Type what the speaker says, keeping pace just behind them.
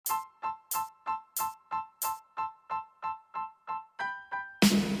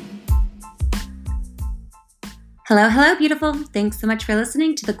Hello, hello, beautiful. Thanks so much for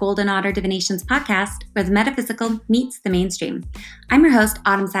listening to the Golden Otter Divinations podcast, where the metaphysical meets the mainstream. I'm your host,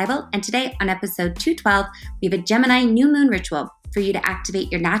 Autumn Seibel, and today on episode 212, we have a Gemini new moon ritual for you to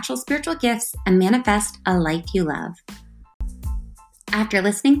activate your natural spiritual gifts and manifest a life you love. After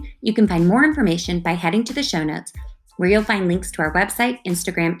listening, you can find more information by heading to the show notes, where you'll find links to our website,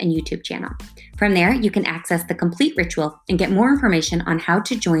 Instagram, and YouTube channel. From there, you can access the complete ritual and get more information on how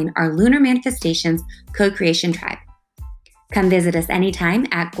to join our Lunar Manifestations Co-Creation Tribe. Come visit us anytime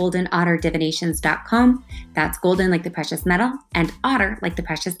at goldenotterdivinations.com. That's golden like the precious metal and otter like the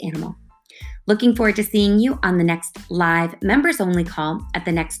precious animal. Looking forward to seeing you on the next live members-only call at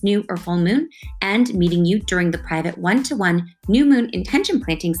the next new or full moon and meeting you during the private one-to-one new moon intention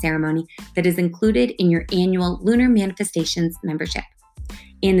planting ceremony that is included in your annual Lunar Manifestations membership.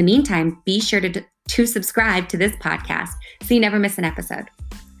 In the meantime, be sure to subscribe to this podcast so you never miss an episode.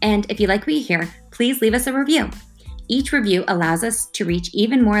 And if you like what you hear, please leave us a review. Each review allows us to reach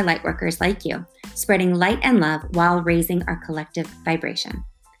even more lightworkers like you, spreading light and love while raising our collective vibration.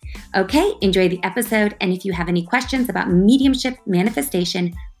 Okay, enjoy the episode, and if you have any questions about mediumship,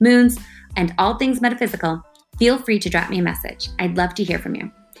 manifestation, moons, and all things metaphysical, feel free to drop me a message. I'd love to hear from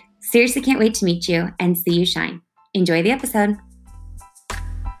you. Seriously can't wait to meet you and see you shine. Enjoy the episode.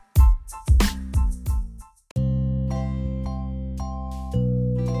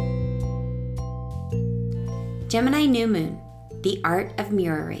 Gemini new moon, the art of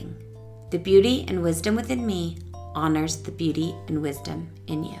mirroring. The beauty and wisdom within me honors the beauty and wisdom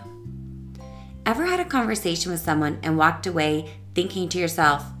in you. Ever had a conversation with someone and walked away thinking to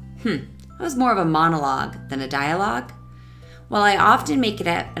yourself, that was more of a monologue than a dialogue? While I often make it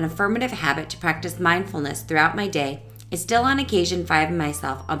an affirmative habit to practice mindfulness throughout my day, I still on occasion find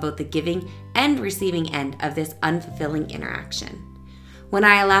myself on both the giving and receiving end of this unfulfilling interaction. When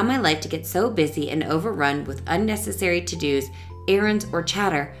I allow my life to get so busy and overrun with unnecessary to-dos, errands, or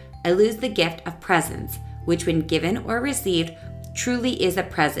chatter, I lose the gift of presence, which when given or received truly is a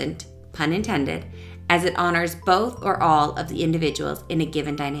present, pun intended, as it honors both or all of the individuals in a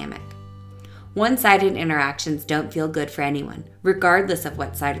given dynamic. One-sided interactions don't feel good for anyone, regardless of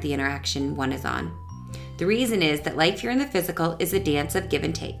what side of the interaction one is on. The reason is that life here in the physical is a dance of give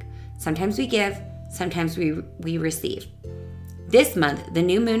and take. Sometimes we give, sometimes we receive. This month, the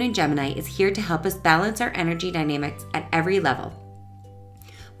new moon in Gemini is here to help us balance our energy dynamics at every level.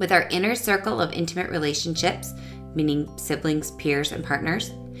 With our inner circle of intimate relationships, meaning siblings, peers, and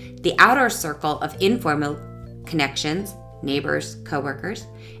partners, the outer circle of informal connections, neighbors, coworkers,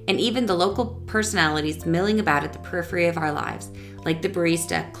 and even the local personalities milling about at the periphery of our lives, like the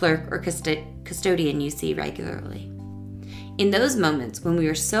barista, clerk, or custodian you see regularly. In those moments when we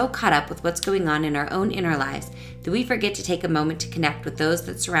are so caught up with what's going on in our own inner lives that we forget to take a moment to connect with those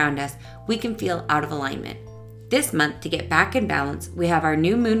that surround us, we can feel out of alignment. This month, to get back in balance, we have our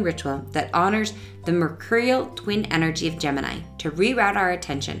new moon ritual that honors the mercurial twin energy of Gemini to reroute our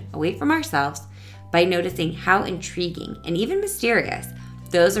attention away from ourselves by noticing how intriguing and even mysterious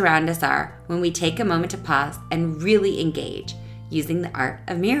those around us are when we take a moment to pause and really engage using the art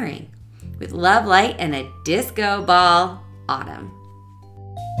of mirroring. With love, light, and a disco ball, Autumn.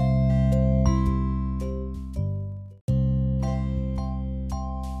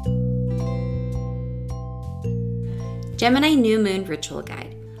 Gemini New Moon Ritual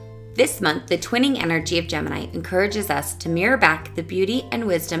Guide. This month, the twinning energy of Gemini encourages us to mirror back the beauty and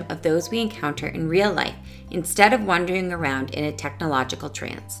wisdom of those we encounter in real life instead of wandering around in a technological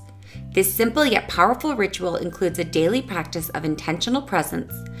trance. This simple yet powerful ritual includes a daily practice of intentional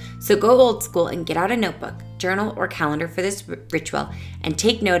presence, so go old school and get out a notebook, journal, or calendar for this ritual and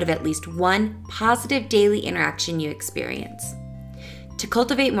take note of at least one positive daily interaction you experience. To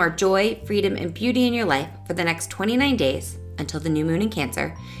cultivate more joy, freedom, and beauty in your life for the next 29 days, until the new moon in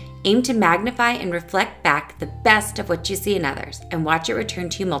Cancer, aim to magnify and reflect back the best of what you see in others and watch it return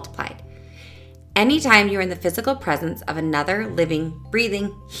to you multiplied. Anytime you're in the physical presence of another living,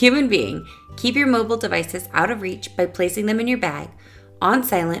 breathing human being, keep your mobile devices out of reach by placing them in your bag, on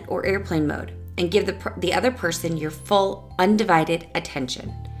silent or airplane mode, and give the other person your full, undivided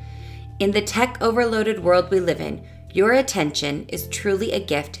attention. In the tech-overloaded world we live in, your attention is truly a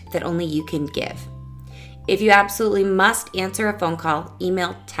gift that only you can give. If you absolutely must answer a phone call,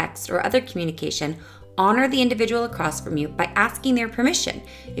 email, text, or other communication, honor the individual across from you by asking their permission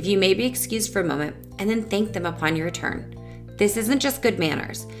if you may be excused for a moment, and then thank them upon your return. This isn't just good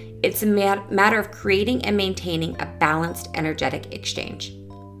manners. It's a matter of creating and maintaining a balanced, energetic exchange.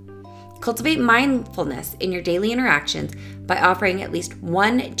 Cultivate mindfulness in your daily interactions by offering at least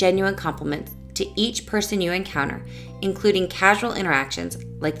one genuine compliment to each person you encounter, including casual interactions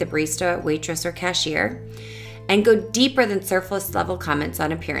like the barista, waitress, or cashier, and go deeper than surface level comments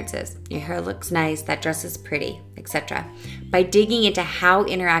on appearances. Your hair looks nice, that dress is pretty, etc. by digging into how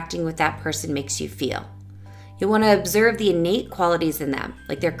interacting with that person makes you feel. You'll want to observe the innate qualities in them,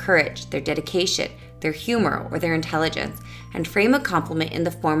 like their courage, their dedication, their humor, or their intelligence, and frame a compliment in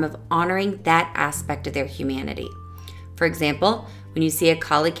the form of honoring that aspect of their humanity. For example, when you see a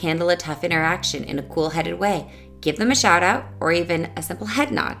colleague handle a tough interaction in a cool-headed way, give them a shout out or even a simple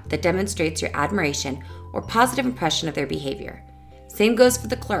head nod that demonstrates your admiration or positive impression of their behavior. Same goes for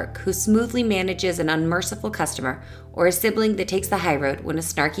the clerk who smoothly manages an unmerciful customer, or a sibling that takes the high road when a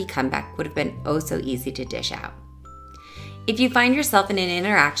snarky comeback would have been oh so easy to dish out. If you find yourself in an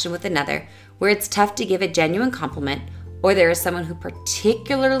interaction with another where it's tough to give a genuine compliment, or there is someone who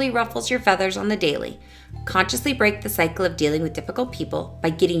particularly ruffles your feathers on the daily, consciously break the cycle of dealing with difficult people by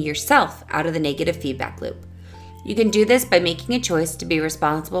getting yourself out of the negative feedback loop. You can do this by making a choice to be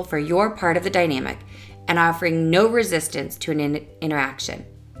responsible for your part of the dynamic and offering no resistance to an interaction.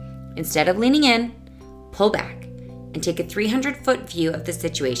 Instead of leaning in, pull back and take a 300-foot view of the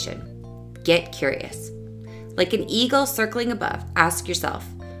situation. Get curious. Like an eagle circling above, ask yourself,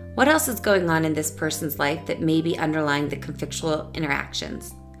 what else is going on in this person's life that may be underlying the conflictual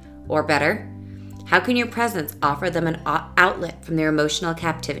interactions? Or better, how can your presence offer them an outlet from their emotional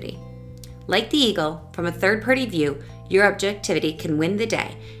captivity? Like the eagle, from a third-party view, your objectivity can win the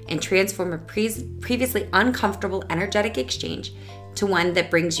day and transform a previously uncomfortable energetic exchange to one that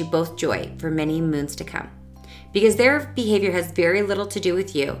brings you both joy for many moons to come. Because their behavior has very little to do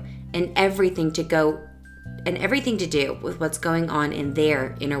with you and everything to do with what's going on in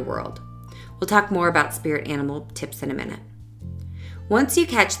their inner world. We'll talk more about spirit animal tips in a minute. Once you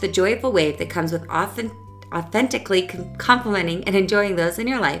catch the joyful wave that comes with authentically complimenting and enjoying those in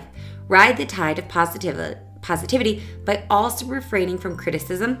your life, ride the tide of positivity by also refraining from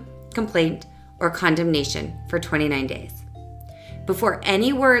criticism, complaint, or condemnation for 29 days. Before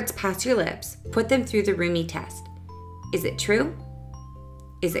any words pass your lips, put them through the Rumi test. Is it true?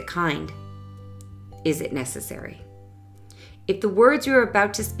 Is it kind? Is it necessary? If the words you are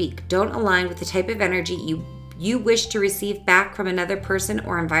about to speak don't align with the type of energy you wish to receive back from another person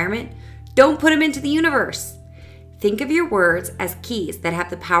or environment, don't put them into the universe. Think of your words as keys that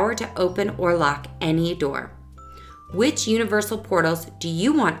have the power to open or lock any door. Which universal portals do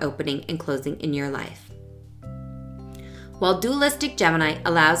you want opening and closing in your life? While dualistic Gemini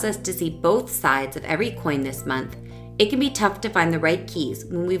allows us to see both sides of every coin this month, it can be tough to find the right keys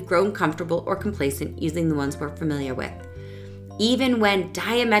when we've grown comfortable or complacent using the ones we're familiar with. Even when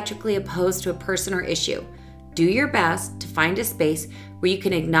diametrically opposed to a person or issue, do your best to find a space where you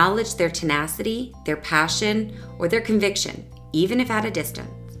can acknowledge their tenacity, their passion, or their conviction, even if at a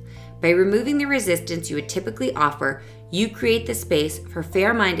distance. By removing the resistance you would typically offer, you create the space for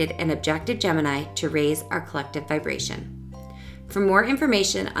fair-minded and objective Gemini to raise our collective vibration. For more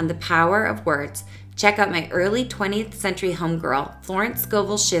information on the power of words, check out my early 20th century homegirl, Florence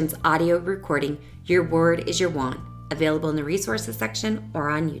Scovel Shin's audio recording, Your Word is Your Wand, available in the resources section or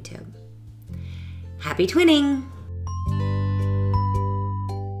on YouTube. Happy twinning!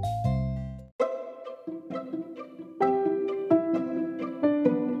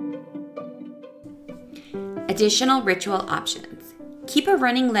 Additional ritual options. Keep a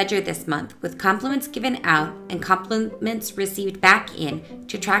running ledger this month with compliments given out and compliments received back in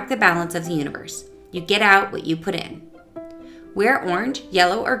to track the balance of the universe. You get out what you put in. Wear orange,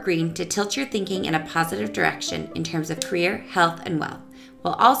 yellow, or green to tilt your thinking in a positive direction in terms of career, health, and wealth,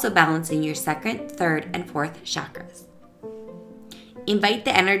 while also balancing your second, third, and fourth chakras. Invite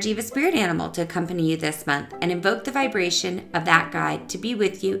the energy of a spirit animal to accompany you this month and invoke the vibration of that guide to be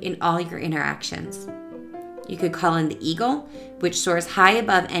with you in all your interactions. You could call in the eagle, which soars high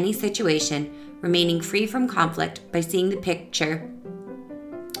above any situation, remaining free from conflict by seeing the picture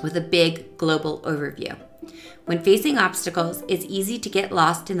with a big global overview. When facing obstacles, it's easy to get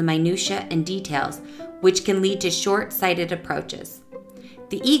lost in the minutiae and details, which can lead to short-sighted approaches.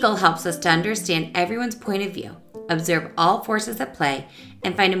 The eagle helps us to understand everyone's point of view, observe all forces at play,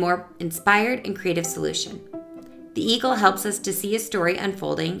 and find a more inspired and creative solution. The eagle helps us to see a story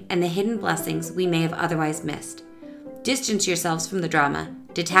unfolding and the hidden blessings we may have otherwise missed. Distance yourselves from the drama,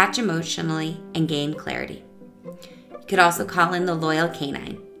 detach emotionally, and gain clarity. You could also call in the loyal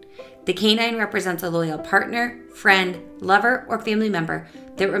canine. The canine represents a loyal partner, friend, lover, or family member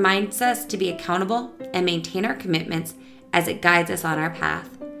that reminds us to be accountable and maintain our commitments as it guides us on our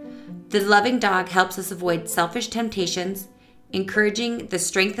path. The loving dog helps us avoid selfish temptations, encouraging the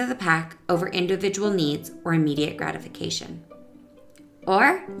strength of the pack over individual needs or immediate gratification.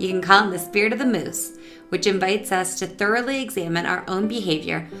 Or you can call in the spirit of the moose, which invites us to thoroughly examine our own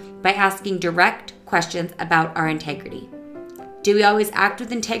behavior by asking direct, questions about our integrity. Do we always act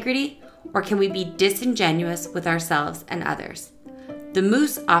with integrity, or can we be disingenuous with ourselves and others? The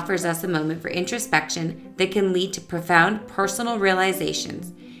Moose offers us a moment for introspection that can lead to profound personal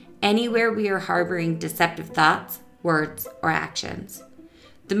realizations anywhere we are harboring deceptive thoughts, words, or actions.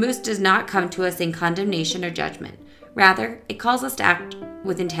 The Moose does not come to us in condemnation or judgment. Rather, it calls us to act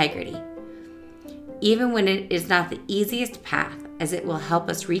with integrity, even when it is not the easiest path, as it will help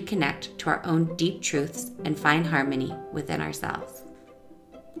us reconnect to our own deep truths and find harmony within ourselves.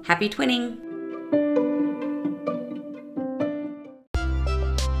 Happy twinning!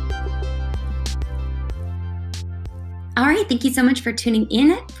 All right, thank you so much for tuning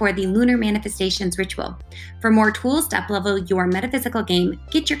in for the Lunar Manifestations Ritual. For more tools to uplevel your metaphysical game,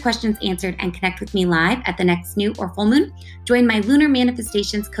 get your questions answered, and connect with me live at the next new or full moon, join my Lunar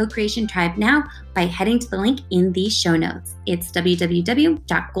Manifestations Co-Creation Tribe now by heading to the link in the show notes. It's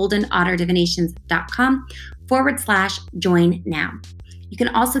www.goldenotterDivinations.com/join now. You can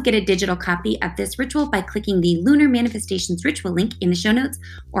also get a digital copy of this ritual by clicking the Lunar Manifestations Ritual link in the show notes,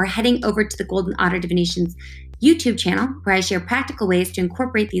 or heading over to the Golden Otter Divinations YouTube channel, where I share practical ways to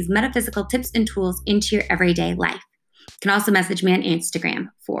incorporate these metaphysical tips and tools into your everyday life. You can also message me on Instagram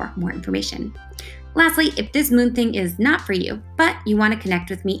for more information. Lastly, if this moon thing is not for you, but you want to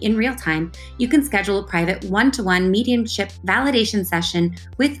connect with me in real time, you can schedule a private one-to-one mediumship validation session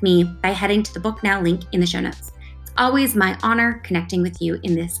with me by heading to the Book Now link in the show notes. It's always my honor connecting with you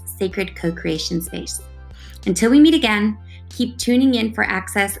in this sacred co-creation space. Until we meet again, keep tuning in for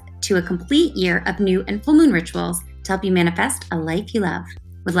access to a complete year of new and full moon rituals to help you manifest a life you love.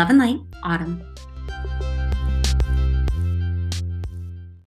 With love and light, Autumn.